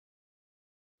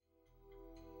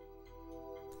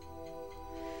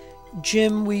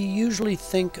Jim, we usually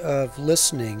think of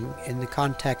listening in the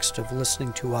context of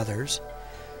listening to others,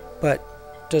 but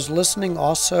does listening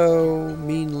also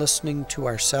mean listening to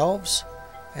ourselves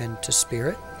and to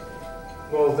spirit?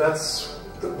 Well, that's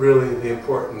really the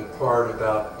important part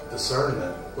about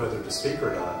discernment, whether to speak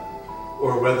or not,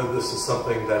 or whether this is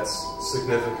something that's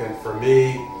significant for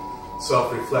me,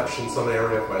 self-reflection, some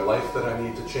area of my life that I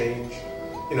need to change.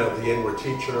 You know, the inward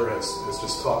teacher has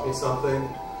just taught me something,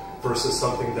 versus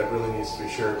something that really needs to be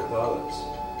shared with others.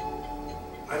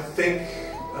 I think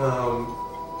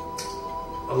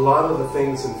a lot of the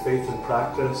things in faith and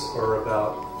practice are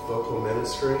about vocal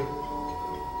ministry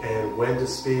and when to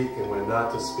speak and when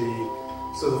not to speak.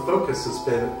 So the focus has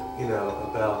been,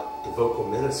 about the vocal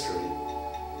ministry.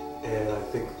 And I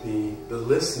think the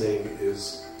listening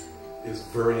is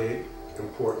very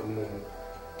important and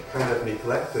kind of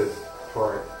neglected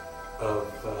part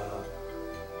of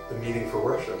the meeting for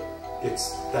worship.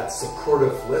 It's that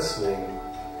supportive listening.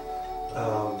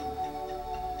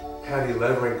 Patty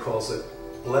Levering calls it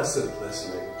blessed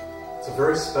listening. It's a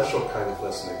very special kind of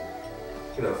listening.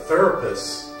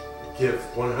 Therapists give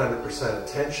 100%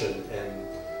 attention and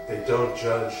they don't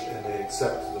judge and they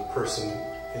accept the person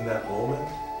in that moment.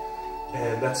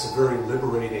 And that's a very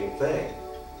liberating thing.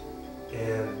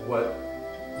 And what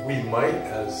we might,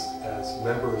 as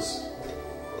members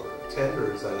or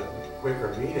attenders at a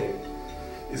Quaker meeting,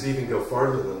 is even go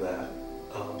farther than that.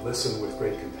 Listen with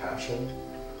great compassion,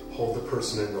 hold the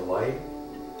person in the light,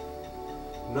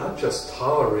 not just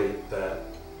tolerate that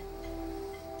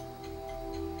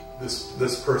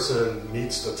this person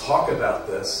needs to talk about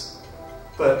this,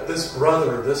 but this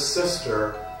brother, this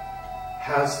sister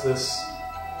has this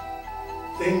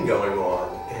thing going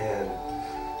on, and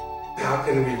how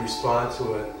can we respond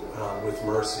to it with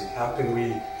mercy? How can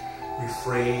we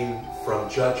refrain from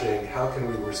judging? How can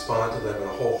we respond to them in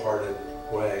a wholehearted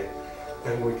way?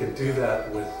 And we can do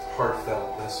that with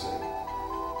heartfelt listening.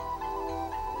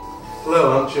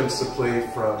 Hello, I'm Jim Supplee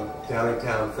from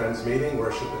Downingtown Friends Meeting,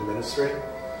 Worship and Ministry.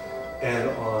 And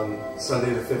on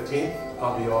Sunday the 15th,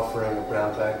 I'll be offering a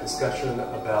brown bag discussion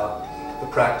about the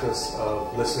practice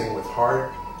of listening with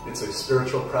heart. It's a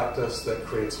spiritual practice that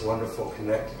creates wonderful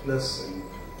connectedness and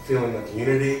feeling of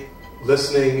unity.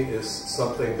 Listening is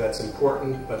something that's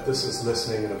important, but this is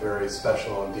listening in a very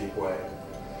special and deep way.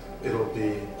 It'll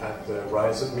be at the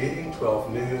Rise Up meeting,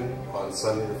 12 noon on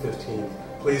Sunday the 15th.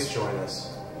 Please join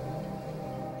us.